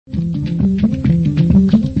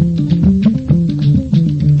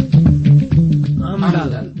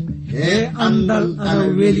andal he andal ana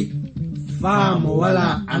weli faamo wala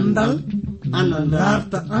andal ana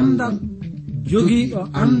darta andal jogiiɗo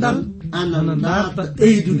andal ana darta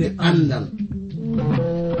ɓeydude andal.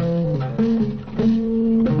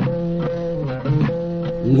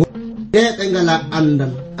 ɓe ngala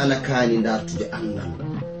andal ana kaani dartude andal,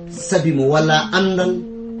 sabi mo wala andal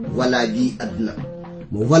wala bi adna,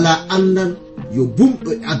 mo wala andal yo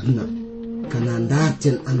bumɗo e adna. kana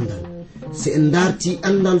darten andal, si en darti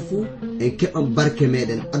andal fuu en keɓan barke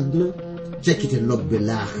meɗen adna, jakkite lobbe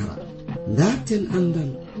lahara. darten andal,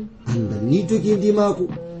 andal ni jogii ndimako.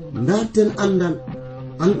 darten andal,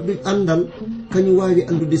 andude andal kañum wawi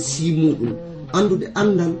andude simuɗum, andude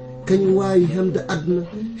andal kañum wawi hemde adna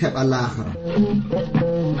heɓa lahara.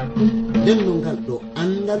 denno ngal ɗo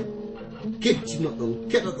andal kettino ɗon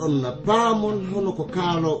keɗa ɗon na paamon hono ko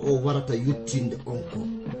kaalo o warata yuttinde on ko.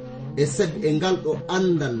 e sabi e ngal ɗo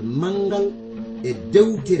andal mangal e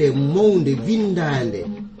dewtere mawde windande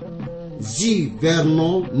J.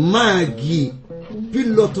 Vernon Maagi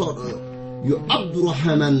pillotoɗo yo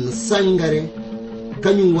Abdourahman Sangare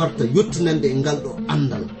kañum warta yottinande e ngal ɗo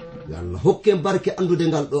andal. yo Allah hokke barke andude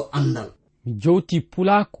ngal ɗo andal. mi jowti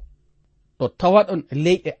pulaako ɗo tawaɗon e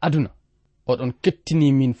leyɗe aduna, oɗon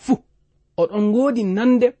kettini min fuu. oɗon ngoodi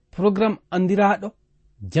nande programme andiraɗo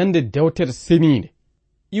jande dewtere seninde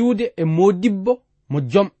iwde e modibbo mo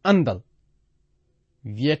joom andal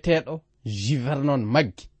wiyeteɗo Vernon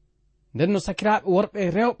Maggi. nden no sakiraɓe worɓe e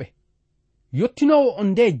rewɓe, yottinowo on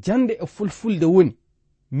nde jande e fulfulde woni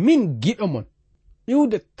min giɗo mon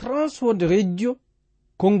iwde Transworld Radio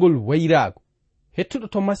konngol wayraago. hettuɗo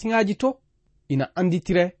to masiŋaji to ina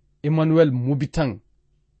anditire Emmanuel Mobitang,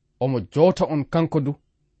 omo jowta on kanko du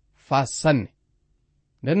faa sanne.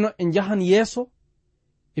 ndenno en jahan yeeso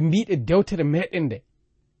e mbiɗe dewtere meɗen nde,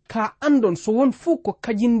 ka andon so won fuu ko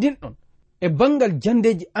kajindinɗon e bangal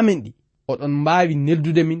jandeji amen ɗi, oɗon mbaawi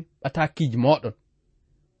neldude min ɓatakiji moɗon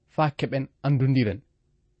faa keɓen andodiren.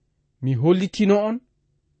 mi hollitino on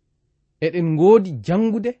eɗen ngoodi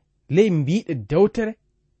jangude ley mbiɗe dewtere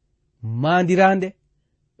mandirande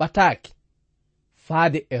ɓataaki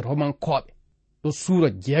faade e romankoɓe ɗo suura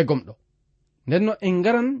 6 ɗo. ndenno en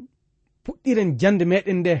ngaran puɗɗiren jande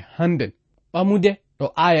meɗen nde hannden ɓamude ɗo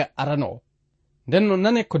aya arano o. ndenno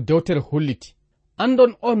nane ko dewtere holliti.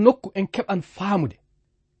 andon o nokku en keɓan faamude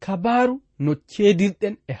kabaru no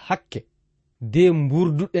ceedirɗen e hakke de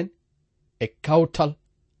mburduɗen e kawtal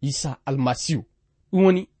Isa almasihu, ɗum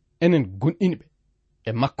woni enen gonɗinɓe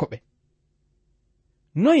e makko ɓe.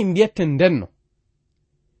 noy mbiyetten ndenno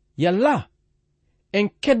yalla en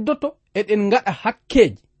keddoto eɗen ngaɗa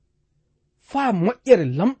hakkeji faa moƴƴere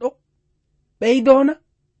lamɗo ɓeydona?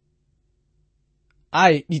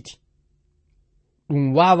 aya 2 ɗum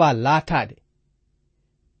wawa laatade.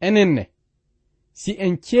 enenne si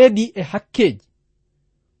en ceedi e hakkeji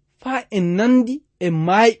faa en nandi e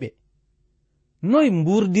mayɓe, noy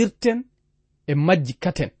mburdirten e majji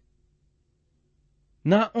katen?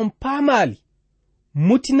 na on paamali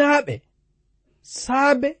mutinaɓe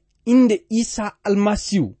saabe inde Isa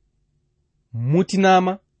almasihu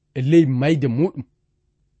mutinama e ley mayde muɗum.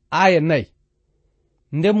 aya 4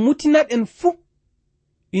 nde mutinaɗen fuu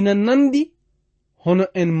ina nandi hono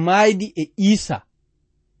en maydi e Isa,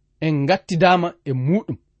 en gattidama e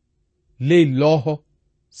muɗum ley looho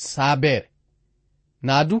saabere,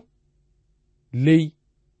 naadu ley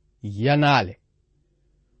yanale.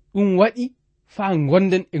 ɗum waɗi faa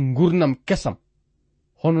gonden e gurnam kesam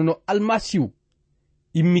hono no almasihu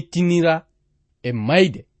immitinira e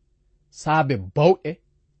mayde saabe bawɗe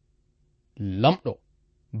lamɗo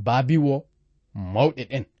baabiwo mawɗe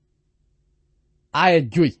ɗen. aya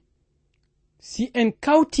 5 si en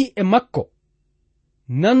kawti e makko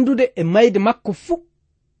nandude e mayde makko fuu,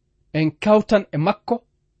 en kawtan e makko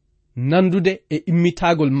nandude e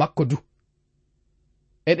immitagol makko du.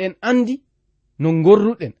 eɗen andi no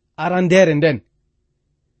gorruɗen arandere nden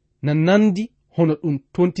na nandi hono ɗum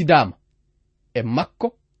tontidama e makko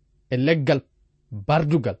e leggal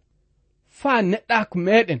bardugal faa neɗɗaku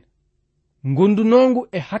meɗen gondunongu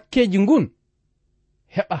e hakkeji ngun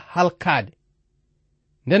heɓa halkade.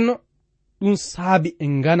 ndenno ɗum saabi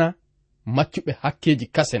en ngana maccuɓe hakkeji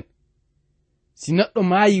kasen. si neɗɗo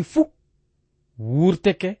maayi fuu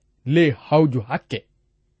wurteke ley hawju hakke.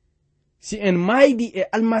 si en maydi e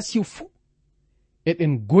almasihu fuu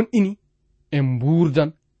eɗen gonɗini en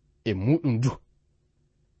mburdan e muɗum du.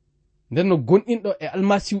 ndenno gonɗinɗo e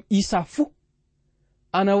almasihu Isa fuu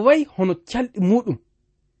ana wayi hono calɗi muɗum,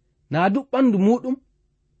 naa du ɓandu muɗum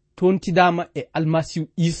tontidama e almasihu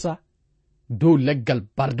Isa dow leggal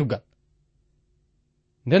bardugal.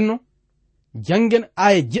 Ndenno jangen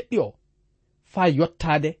aya jeɗɗi o faa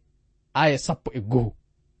yottade aya 11.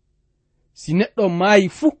 Si neɗɗo maayi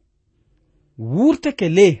fuu wurtake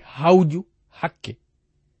ley hawju hakke.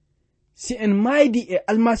 Si en maydi e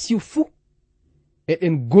almasihu fuu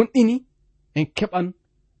eɗen gonɗini en keɓan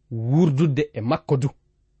wurdude e makko du.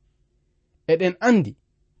 Eɗen andi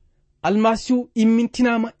almasihu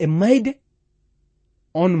immintinama e mayde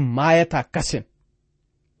on mayata kasen.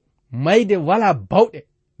 Mayde wala bawɗe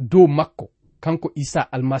dow makko kanko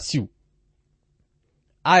Isa almasihu.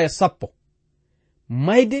 Aya 10.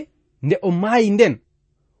 Mayde nde o maayi nden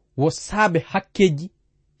wo saabe hakkeji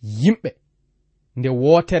yimɓe nde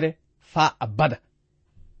wootere faa abada.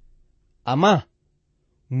 Amma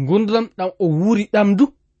ngundam ɗam o wuuri ɗam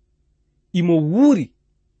du imo wuuri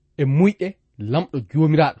e muyɗe lamɗo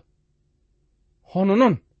joomiraɗo. Hono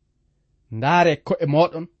non ndaare ko'e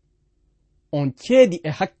moɗon on ceedi e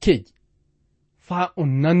hakkeji faa on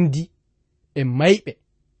nandi e mayɓe,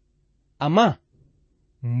 amma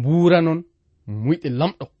mbuura non muyɗe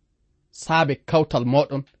lamɗo saabe kawtal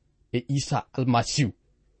moɗon e Isa almasihu.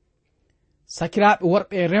 Sakiraaɓe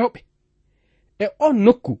worɓe e rewɓe, e on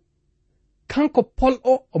nokku kanko Pol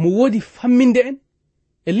o omo woodi famminde en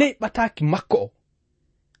e ley ɓataaki makko o.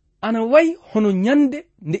 Ana wayi hono nyande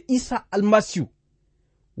nde Isa almasihu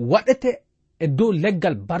waɗete e dow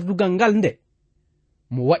leggal bardugal ngal nde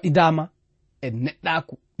mo waɗidama e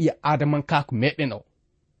neɗɗaaku ɓiya adamankaaku meɗen o.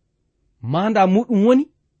 Manda muɗum woni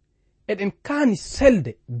eɗen kaani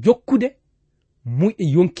selde jokkude muyɗe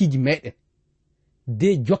yonkiji meɗen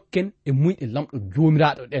de jokken e muyɗe lamɗo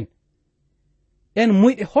joomiraɗo ɗen. En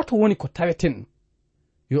muyɗe hoto woni ko taweten ɗum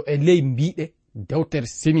yo e ley mbiɗe dewtere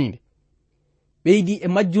seninde. Ɓeydi e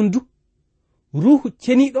majjum du ruhu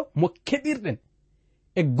ceniɗo mo keɓirɗen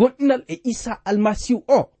e gonɗinal e Isa almasihu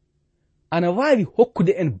o ana wawi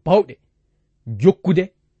hokkude en bawɗe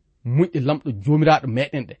jokkude muyɗe lamɗo joomiraɗo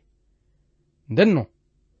meɗen ɗe. Ndenno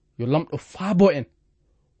yo lamɗo faabo en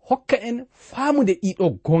hokka en faamude ɗiɗo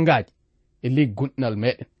gongaji e ley gonɗinal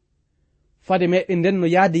meɗen. Fade meɗen ndenno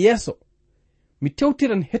yaade yeeso mi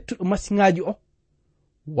tewtiran hettuɗo masiŋaji o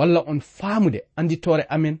walla on faamude anditore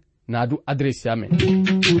amen naa du adresse amen.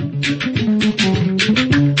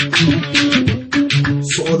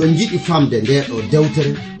 So oɗon jiɗi famde nde ɗo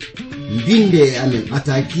dewtere binde e amen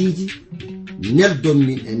atakiji neldon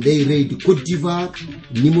min e ndey reydi Côte d'Ivoire.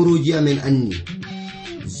 Numéroji amen anni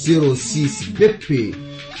 06 BP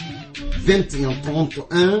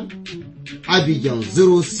 2131 Abidjan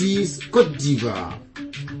 06 Côte d'Ivoire.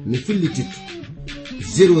 Mi fillititu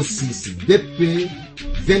 06 BP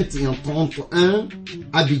 2131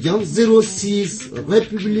 Abidjan 06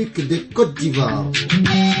 République de Côte d'Ivoire.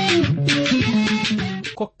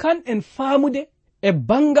 Ko kan en faamude e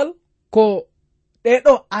bangal ko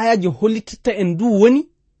ɗeɗo ayaji hollititta en du woni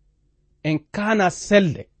en kana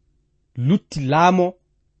selde lutti laamo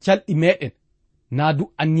calɗi meɗen naa du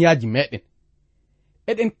anniyaji meɗen.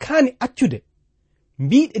 Eɗen kaani accude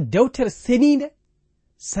mbiɗe dewtere seninde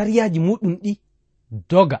sariyaji muɗum ɗi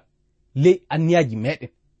doga ley anniyaji meɗen.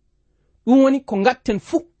 Ɗum woni ko gatten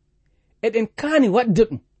fuu eɗen kaani wadde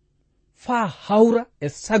ɗum faa hawra e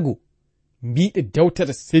sago mbiɗe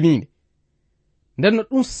dewtere seninde. Ndenno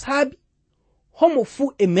ɗum saabi homo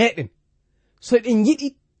fuu e meɗen so eɗen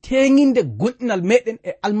yiɗi teŋinde gonɗinal meɗen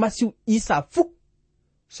e almasihu Isa fuu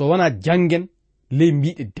so wona jangen ley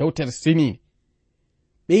mbiɗe dewtere seninde.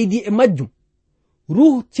 Ɓeydi e majjum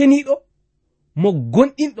ruhu ceniɗo mo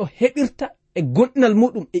gonɗinɗo heɓirta e gonɗinal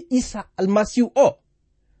muɗum e Isa almasihu o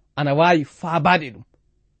ana wawi faabade ɗum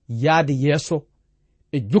yaade yeeso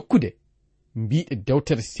e jokkude mbiɗe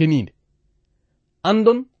dewtere seninde.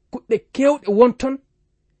 Andon kuɗɗe kewɗe wonton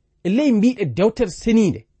e ley mbiɗe dewtere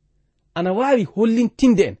seninde ana wawi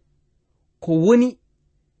hollintinde en ko woni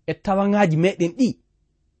e tawaŋaji meɗen ɗi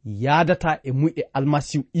yaadata e muyɗe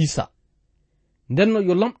almasihu Isa. Ndenno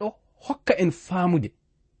yo lamɗo hokka en faamude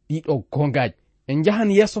ɗiɗo gongaji. En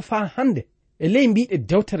jahan yeeso faa hande e ley mbiɗe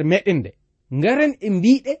dewtere meɗen nde ngaren e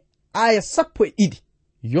mbiɗe aya 12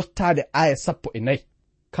 yottade aya 14.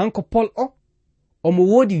 Kanko Pol o omo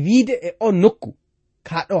woodi wiide e on nokku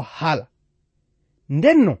kaɗo haala.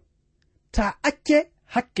 Ndenno ta acce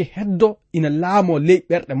hakke heddo ina laamo ley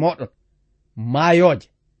ɓerɗe moɗon maayoje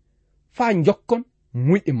faa jokkon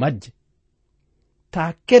muyɗe majje.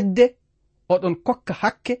 Ta kedde oɗon kokka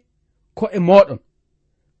hakke ko e moɗon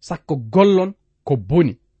sakko gollon ko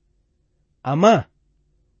boni. Amma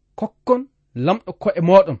kokkon lamɗo ko e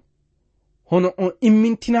moɗon hono on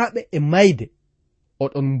immintinaɓe e mayde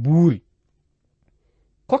oɗon mbuuri.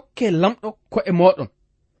 Kokke lamɗo ko e moɗon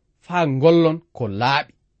faa gollon ko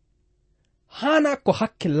laaɓi. hana ko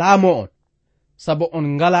hakke laamo on sabu on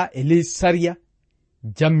ngala e ley sariya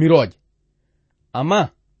jammiroje amma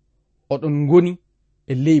oɗon ngoni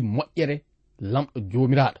e ley moƴƴere lamɗo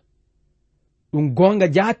jomiraɗo ɗum gonga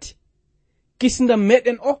jaati kisndam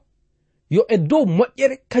meɗen o yo e dow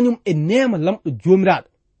moƴƴere kañum e nema lamɗo jomiraɗo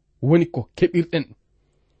woni ko keɓirɗen ɗum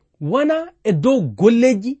wana e dow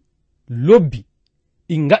golleji lobbi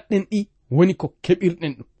ɗi gaɗɗen ɗi woni ko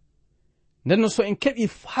keɓirɗen ɗum nden so en keɓi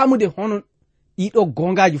faamude hono ɗiɗo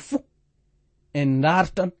gongaji fuu en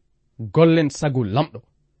dartan gollen sago lamɗo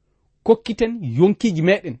kokkiten yonkiji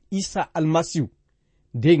meɗen isa almasihu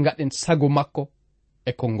de gaɗen sago makko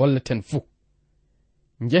e ko golleten fuu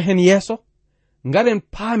njehen yeeso ngaren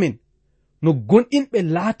paamen no gonɗinɓe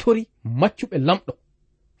laatori maccuɓe lamɗo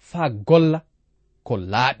faa golla ko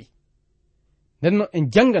laaɓi ndenno en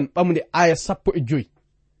jangan ɓamude aya 15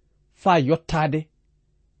 faa yottade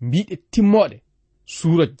mbiɗe timmoɗe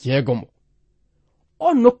suura 6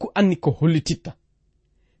 o nokku anni ko hollititta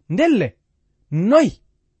ndelle noyi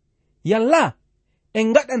yalla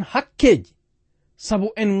en gaɗan hakkeji sabu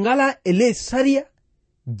en ngala e ley sariya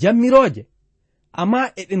jammiroje amma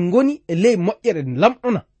eɗen ngoni e ley moƴƴere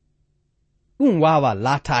lamɗona ɗum wawa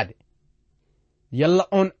laatade yalla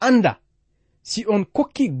on anda si on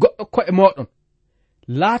kokki goɗɗo ko'e moɗon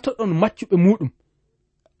laatoɗon maccuɓe muɗum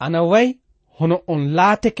ana wayi hono on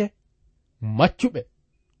laateke maccuɓe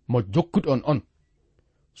mo jokkuɗon on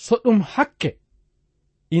so ɗum hakke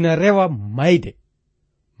ina rewa mayde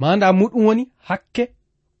manda muɗum woni hakke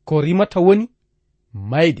ko rimata woni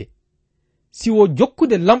mayde siwo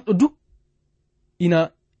jokkude lamɗo du ina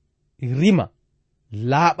rima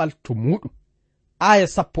laaɓal to muɗum aya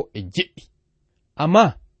 17 amma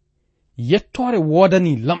yettore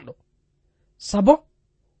wodani lamɗo sabo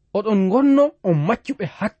oɗon gonno on maccuɓe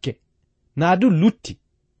hakke naa du lutti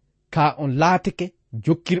ka on laatake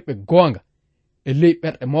jokkirɓe goonga e ley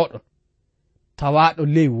ɓerɗe moɗon tawaɗo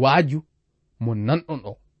ley waaju mo nanɗon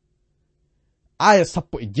o aya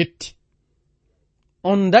 17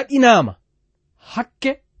 on daɗinama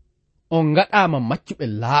hakke on gaɗama maccuɓe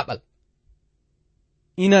laaɓal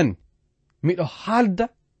inani miɗo haalda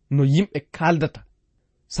no yimɓe kaldata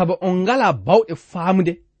sabu on ngala bawɗe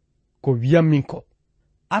faamude ko wiyammin ko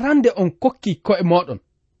arande on kokki ko'e moɗon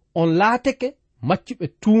on laatake maccuɓe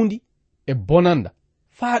tuundi e bonanda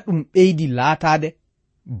faa ɗum ɓeydi laatade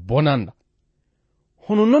bonanda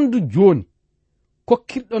hono non du joni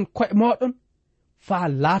kokkirɗon ko'e moɗon faa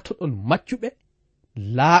laatoɗon maccuɓe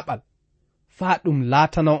laaɓal faa ɗum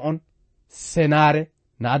laatano on senare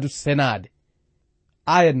naadu senade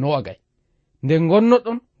aya 20 nde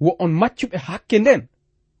gonnoɗon wo on maccuɓe hakke nden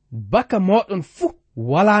baka moɗon fuu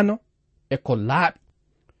walano e ko laaɓi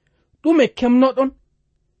ɗume kemnoɗon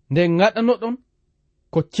nde gaɗanoɗon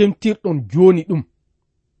ko cemtirɗon joni ɗum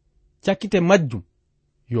cakkite majjum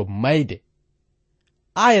yo mayde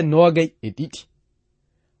aya 22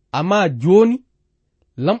 amma joni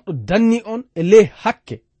lamɗo danni on e ley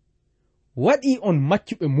hakke waɗi on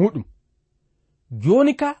maccuɓe muɗum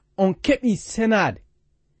joni ka on keɓi senade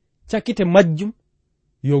cakkite majjum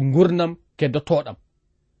yo gurnam keddotoɗam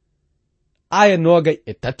aya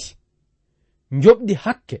 23 njoɓdi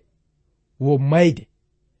hakke wo mayde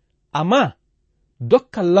amma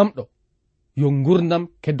dokkal lamɗo yo gurnam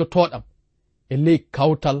keddotoɗam e ley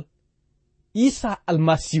kawtal isa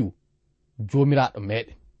almasihu jomiraɗo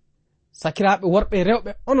meɗen sakiraɓe worɓe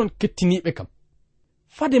rewɓe onon kettiniɓe kam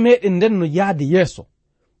fade meɗen nden no yaade yeeso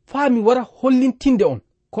faami wara hollintinde on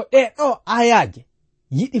ko ɗeɗo ayaje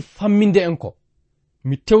yiɗi famminde en ko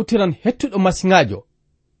mi tewtiran hettuɗo masiŋajo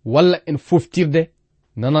walla en foftirde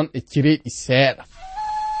nanan e cireeɗi seeɗa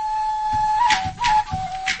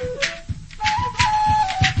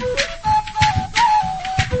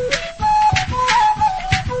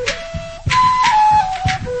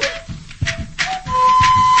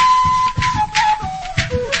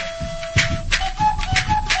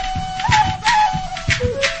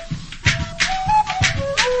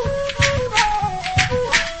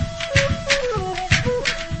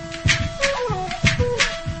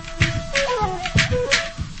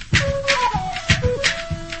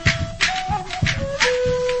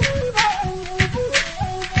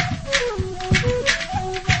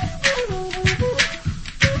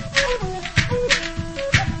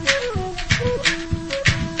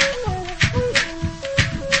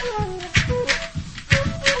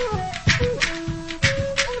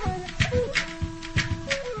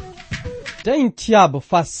dayin tiyaba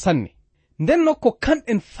fa sanne ndenno ko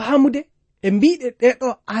kanɗen faamude e mbiɗe ɗeɗo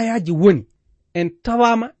ayaji woni en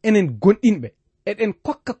tawama enen gonɗinɓe eɗen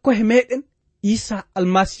kokka kohe meɗen isa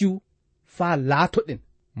almasihu fa laatoɗen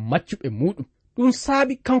maccuɓe muɗum ɗum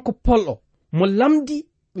saabi kanko polɗo mo lamdi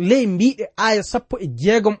ley mbiɗe aya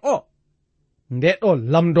 16 o nde ɗo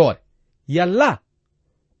lamdore yalla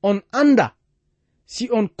on anda si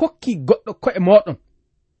on kokki goɗɗo ko'e moɗon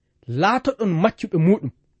laatoɗon maccuɓe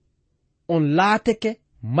muɗum on laateke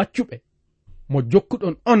maccuɓe mo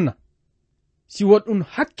jokkuɗon onna si woɗɗum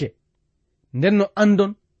hakke ndenno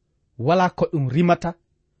andon wala ko ɗum rimata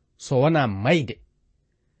so wona mayde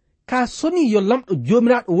ka soni yo lamɗo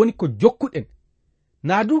jomiraɗo woni ko jokkuɗen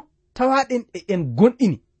naa du tawaɗen e en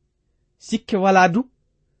gonɗini sikke wala du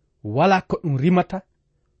wala ko ɗum rimata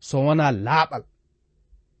so wona laaɓal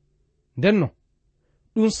ndenno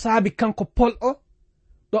ɗum saabi kanko Pol o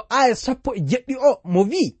ɗo aya 17 o mo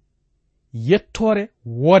wi yettore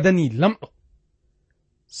wodani lamɗo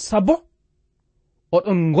sabo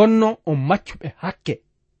oɗon gonno on maccuɓe hakke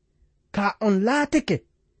ka on laateke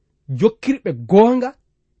jokkirɓe goonga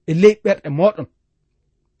e ley ɓerɗe moɗon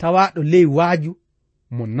tawaɗo ley waaju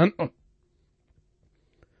mo nanɗon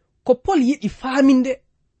ko Pol yiɗi faaminde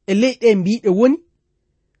e ley ɗe mbiɗe woni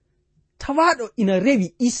tawaɗo ina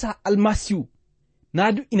rewi Isa almasihu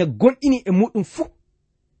naadu ina gonɗini e muɗum fuu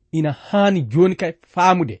ina haani joni kay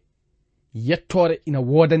faamude yettore ina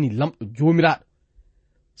wodani lamɗo jomiraɗo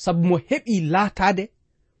sabu mo heɓi laatade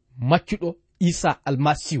maccuɗo Isa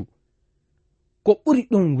almasihu ko ɓuri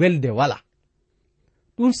ɗon welde wala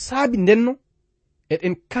ɗum saabi ndenno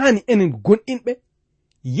eɗen kaani enen gonɗinɓe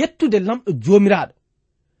yettude lamɗo jomiraɗo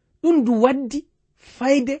ɗum du waddi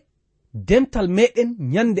fayde dental meɗen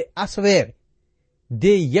nyande asreere de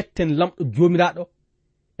yetten lamɗo jomiraɗo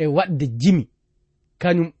e wadde jimi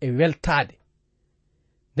kañum e weltade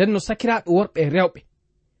ndenno sakiraɓe worɓe e rewɓe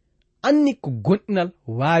anni ko gonɗinal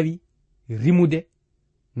waawi rimude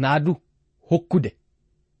naadu hokkude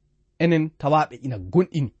enen tawaɓe ina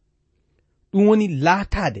gonɗini ɗum woni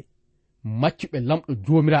laatade maccuɓe lamɗo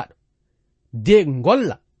jomiraɗo de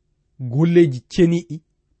golla golleji ceniɗi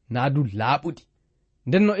naadu laaɓuɗi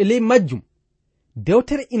ndenno e ley majjum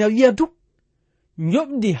dewtere ina wiya du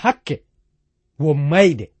njoɓdi hakke wo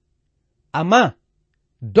mayde amma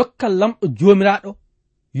dokkal lamɗo jomiraɗo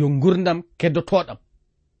yo gurdam keddotoɗam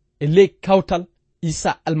e ley kawtal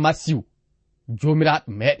Isa almasihu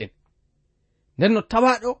jomiraɗo meɗen ndenno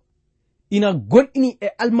tawaɗo ina gonɗini e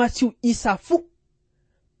almasihu Isa fuu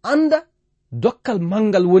anda dokkal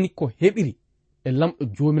mangal woni ko heɓiri e lamɗo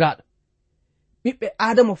jomiraɗo ɓiɓɓe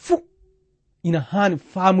adama fuu ina haani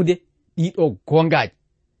faamude ɗiɗo gongaji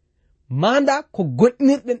manda ko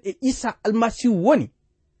gonɗinirɗen e Isa almasihu woni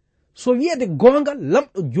so wiyede gongal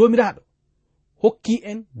lamɗo jomiraɗo hokki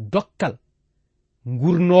en dokkal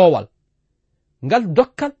gurnowal ngal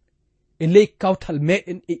dokkal e ley kawtal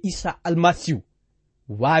meɗen e Isa almasihu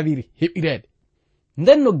wawiri heɓirede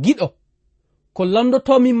ndenno giɗo ko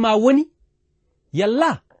lamdotomin ma woni yalla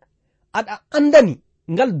aɗa andani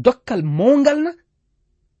ngal dokkal mawgal na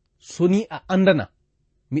soni a andana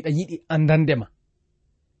miɗa yiɗi andandema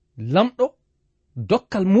lamɗo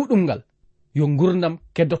dokkal muɗum ngal yo gurdam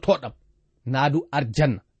keddotoɗam naadu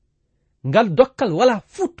arjanna ngal dokkal wala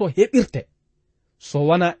fuu to heɓirte so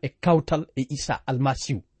wona e kawtal e Isa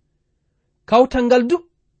almasihu kawtal ngal du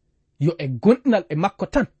yo e gonɗinal e makko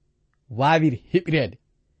tan wawiri heɓirede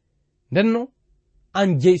ndenno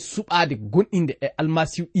an jeyi suɓade gonɗinde e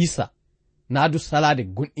almasihu Isa naadu salade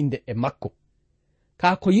gonɗinde e makko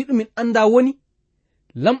ka ko yiɗumin anda woni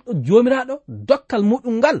lamɗo jomiraɗo dokkal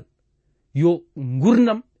muɗum ngal yo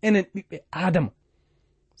gurnam enen ɓiɓɓe adama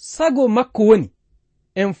sago makko woni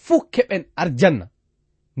en fuu keɓen arjanna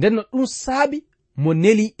ndenno ɗum saabi mo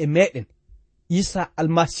neli e meɗen Isa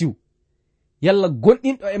almasihu yalla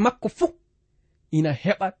gonɗinɗo e makko fuu ina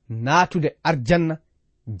heɓa naatude arjanna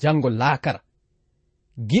jango laakara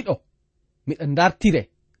giɗo miɗa dartire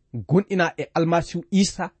gonɗina e almasihu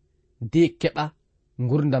Isa de keɓa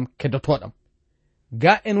gurdam keddotoɗam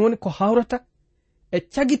ga en woni ko hawrata e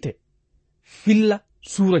cagite filla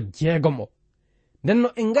suura 6 o ndenno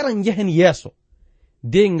en ngara jehen yeeso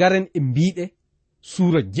de ngaren e mbiɗe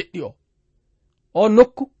suura 7 o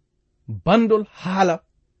nokku bandol haala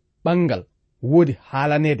ɓangal woodi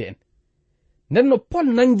haalanede en ndenno Pol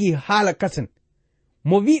nangi haala kasen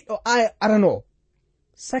mo wiɗo aya arano o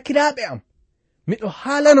sakiraɓe am miɗo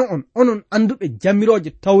haalano on onon anduɓe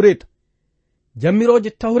jammiroje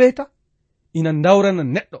tawreta ina dawrana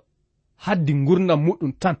neɗɗo haddi gurdam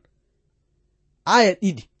muɗum tan aya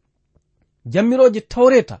 2 jammiroje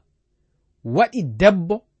tawreta waɗi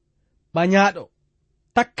debbo ɓañaɗo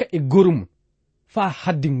takka e gorumum fa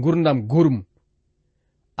haddi gurdam gorumum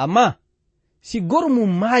amma si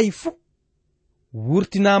gorumum maayi fuu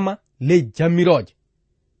wurtinama ley jammiroje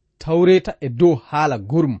tawreta e dow haala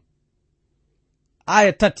gorumum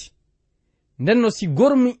aya 3 ndenno si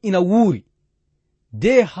gormum ina wuuri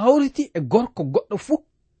de hawriti e gorko goɗɗo fuu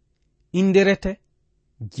inderete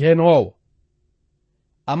jenowo.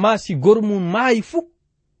 Amma si goru mum maayi fuu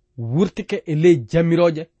wurtike e ley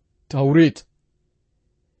jamiroje tawreta.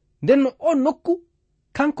 Nden no o nokku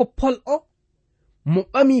kanko Pol o mo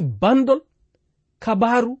ɓami bandol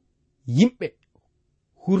kabaru yimɓe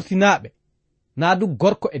hurtinaɓe naadu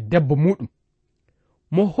gorko e debbo muɗum,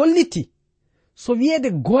 mo holliti so wiyeede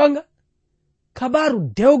goonga kabaru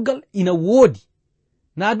dewgal ina woodi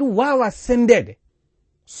naadu wawa sendede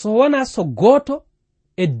so wona so gooto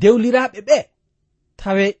e dewliraɓe ɓe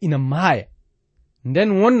tawe ina maaya.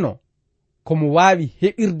 Nden wonno komo wawi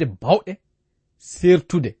heɓirde bawɗe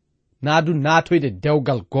sertude naadu naatoyde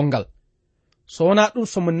dewgal gongal. So wona ɗum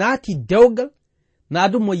somo naati dewgal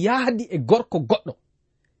naadu mo yahdi e gorko goɗɗo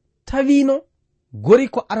tawino gori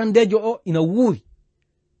ko arandejo o ina wuuri,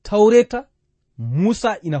 tawreta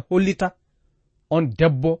Musa ina hollita on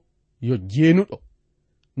debbo yo jeenuɗo.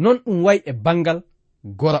 Non ɗum wayi e bangal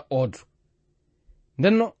gora odo.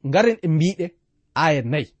 Ndenno ngaren e mbiɗe aya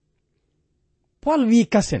 4. Paul wi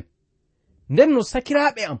kasen, ndenno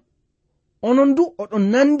sakiraɓe am, onon du oɗon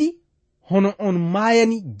nandi hono on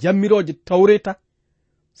mayani jammiroje tawreta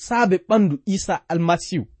saabe ɓandu Isa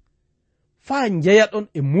almasihu faa jeyaɗon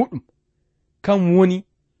e muɗum, kam woni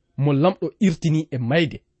mo lamɗo irtini e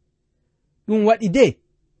mayde. ɗum waɗi de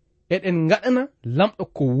eɗen gaɗana lamɗo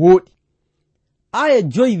ko wooɗi. Aya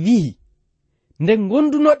 5 wi'i, nde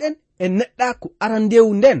gondunoɗen e neɗɗaku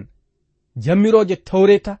arandewu nden jammiroje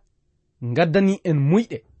tawreta gaddani en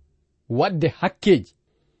muyɗe wadde hakkeji,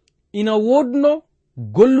 ina wodno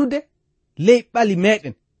gollude ley ɓali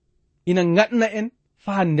meɗen, ina gaɗna en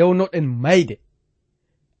faa ndewnoɗen mayde.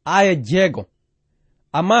 Aya 6,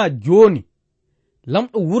 amma joni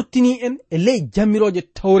lamɗo wurtini en e ley jammiroje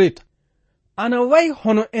tawreta, ana wayi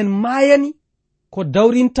hono en mayani ko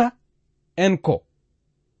dawrinta en ko.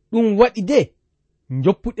 ɗum waɗi de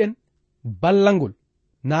joppuɗen ballangol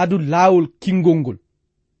naadu laawol kingol ngol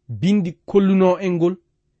bindi kolluno en ngol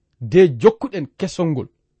de jokkuɗen kesol ngol,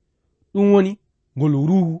 ɗum woni ngol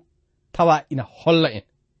ruhu tawa ina holla en.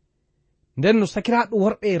 Nden no sakiraɓe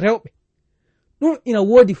worɓe e rewɓe, ɗum ina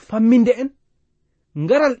woodi famminde en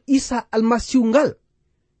ngaral Isa almasihu ngal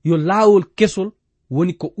yo laawol kesol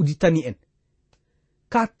woni ko uditani en.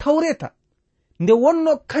 Ka tawreta nde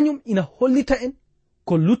wonno kañum ina hollita en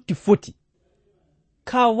ko lutti foti,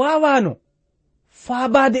 ka wawano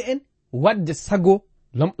faabade en wadde sago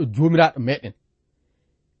lamɗo jomiraɗo meɗen.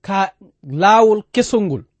 Ka laawol kesol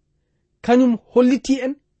ngol kañum holliti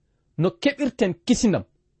en no keɓirten kisinam,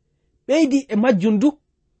 ɓeydi e majjum du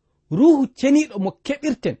ruhu ceniɗo mo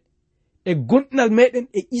keɓirten e gonɗinal meɗen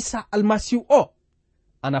e Isa almasihu o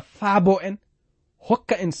ana faabo en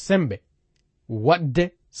hokka en sembe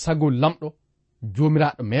wadde sago lamɗo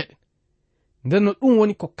jomiraɗo meɗen. Nden no ɗum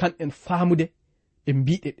woni ko kanɗen faamude e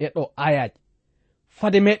mbiɗe ɗeɗo ayaji.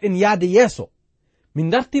 Fade meɗen yaade yeeso, min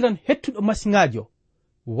dartiran hettuɗo masiŋaji o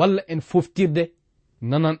walla en foftirde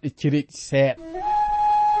nananɗe cereɗi seeɗa.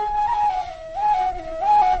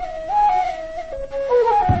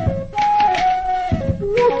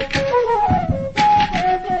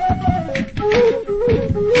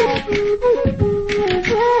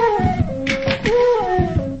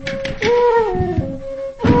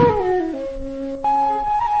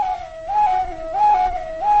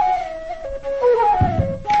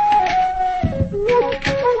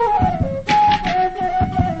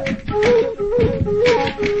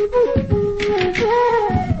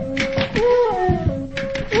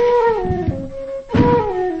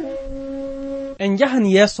 En jahan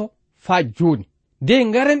yeeso faa joni de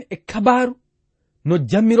ngaren e kabaru no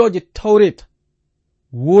jammiroje tawreta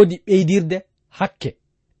woodi ɓeydirde hakke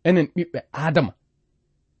enen ɓiɓɓe Adama.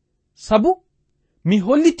 Sabu mi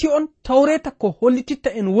holliti on tawreta ko hollititta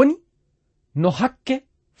en woni no hakke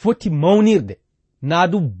foti mawnirde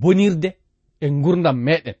naadu bonirde e gurdam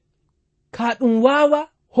meɗen. Ka ɗum wawa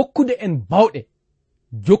hokkude en bawɗe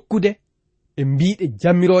jokkude e mbiɗe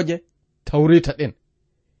jammiroje tawreta ɗen.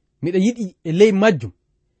 Miɗa yiɗi e ley majjum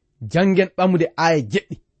jangen ɓamude aya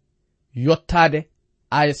 7 yottade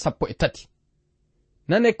aya 13.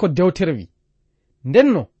 Nane ko dewtere wi,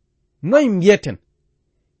 ndenno noy mbiyeten,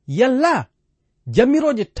 yalla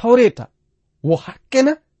jammiroje tawreta wo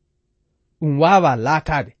hakkena? ɗum wawa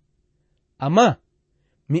laatade. Amma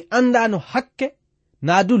mi andano hakke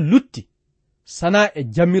naadu lutti sana e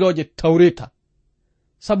jammiroje tawreta,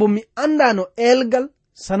 sabu mi andano elgal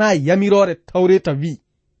sana yamirore tawreta wi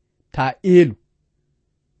ta eelu.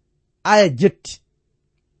 Aya 7,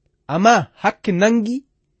 amma hakke nangi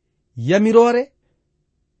yamirore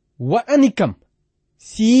waɗani kam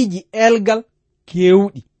siiji elgal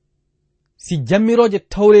kewɗi, si jammiroje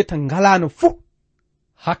tawreta ngalano fuu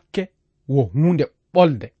hakke wo hunde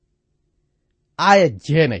ɓolde. aya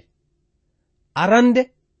 9. arande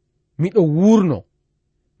miɗo wurno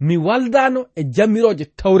mi waldano e jammiroje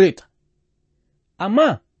tawreta, amma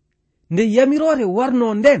nde yamirore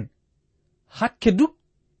warno nden hakke du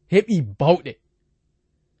heɓi bawɗe.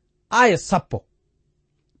 aya 10.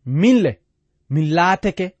 minle mi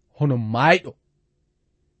laatake hono mayɗo,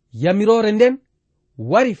 yamirore nden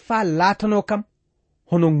wari faa laatano kam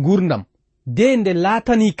hono gurdam de nde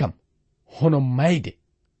laatani kam hono mayde.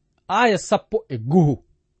 aya 11.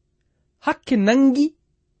 hakke nangi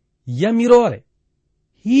yamirore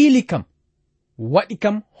hiili kam waɗi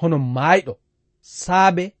kam hono mayɗo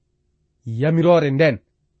saabe yamirore nden.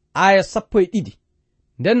 aya 12.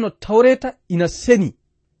 nden no tawreta ina seni,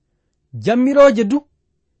 jammiroje du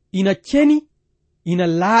ina ceni, ina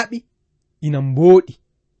laaɓi, ina mbooɗi.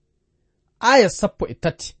 aya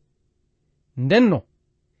 13. nden no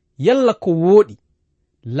yalla ko wooɗi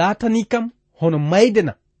laatani kam hono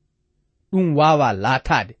maydena ɗum waawa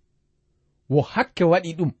laataade, wo hakke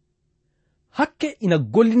waɗi ɗum. hakke ina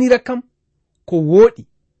gollinira kam ko wooɗi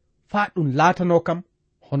faa ɗum laatano kam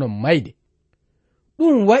hono mayde.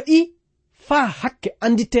 ɗum waɗi faa hakke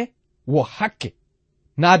andite wo hakke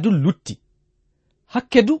naa du lutti.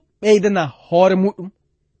 hakke du ɓeydana hoore muɗum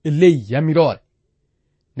e ley yamirore.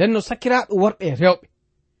 nden no sakiraaɓe worɓe e rewɓe,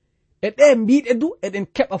 e ɗe mbiɗe du eɗen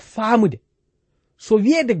keɓa faamude so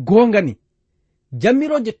wiyeede goonga ni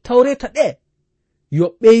jammiroje tawreta ɗe yo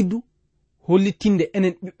ɓeydu hollitinde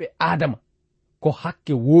enen ɓiɓɓe adama ko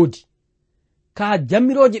hakke woodi, ka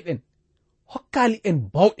jammiroje ɗen hokkali en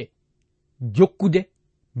bawɗe jokkude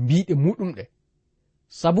mbiɗe muɗum ɗe,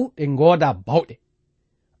 sabu ɗe ngooda bawɗe.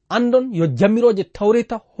 andon yo jammiroje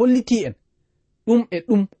tawreta holliti en ɗum e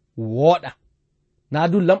ɗum wooɗa, naa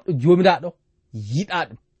du lamɗo joomiraɗo yiɗa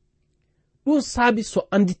ɗum. ɗum saabi so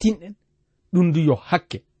anditinɗen ɗum du yo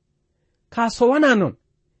hakke, ka so wana noon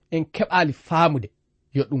en keɓali faamude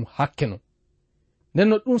yo ɗum hakke non. nden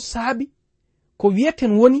no ɗum saabi ko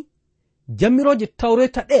wiyeten woni jammiroje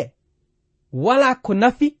tawreta ɗe wala ko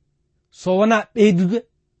nafi so wana ɓeydude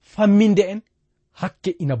famminde en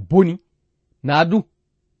hakke ina boni, naa du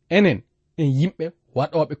enen en yimɓe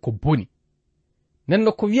waɗoɓe ko boni. nden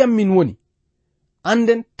no ko wiyam min woni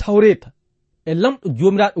anden tawreta e lamɗo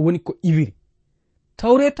joomiraɗo woni ko iwiri.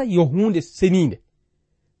 tawreta yo hunde seninde,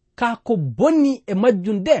 ka ko bonni e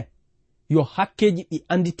majjum de yo hakkeji ɗi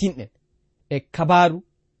anditinɗen e kabaru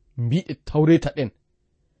mbiɗe tawreta ɗen.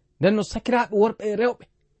 nden no sakiraaɓe worɓe e rewɓe,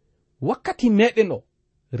 wakkati meɗen o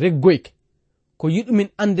reggoyke, ko yiɗumin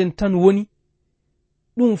anden tan woni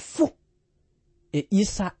ɗum fuu e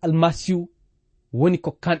isa almasihu woni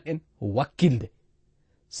ko kanɗen wakkilde,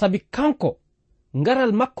 sabi kanko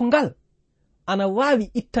ngaral makko ngal ana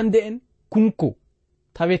waawi ittande en kunko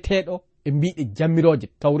taweteɗo e mbiɗe jammiroje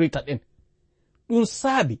tawreta ɗen. ɗum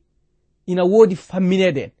saabi ina woodi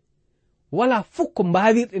famminede en, wala fuu ko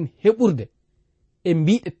mbawirɗen heɓurde e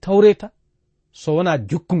mbiɗe tawreta so wona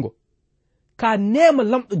jokkungo, ka nema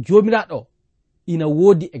lamɗo joomiraɗo ina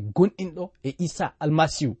woodi e gonɗinɗo e isa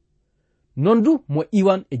almasihu, non du mo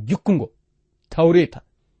iwan e jokkungo tawreta,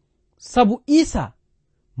 sabu isa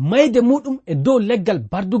mayde muɗum e dow leggal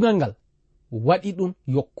bardugal ngal waɗi ɗum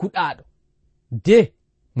yo kuɗaɗo de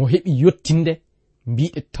mo heɓi yottinde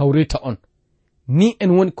mbiɗe tawreta on. ni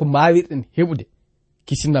en woni ko mbawirɗen heɓude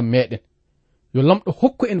kisindam meɗen. yo lamɗo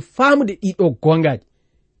hokku en faamude ɗiɗo gongaji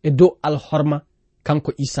e dow alhorma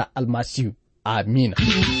kanko isa almasihu. amina.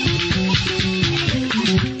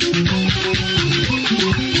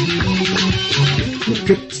 ko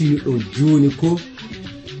kettiɗo joni ko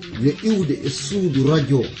yo iwde e suudu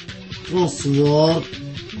radio transworld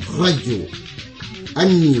radio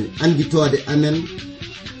anni anditode amen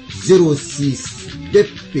 06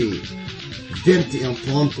 BP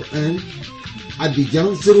 2131 Abidjan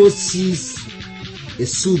 06 e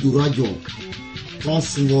suudu radio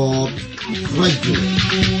transworld radio.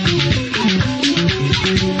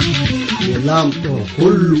 yo lamɗo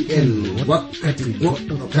hollu en wakkati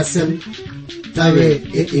goɗɗo kasel tawe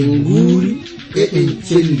eɗen nguuri eɗen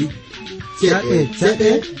celli ceɗe ceɗe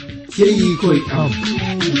ceyi koye am.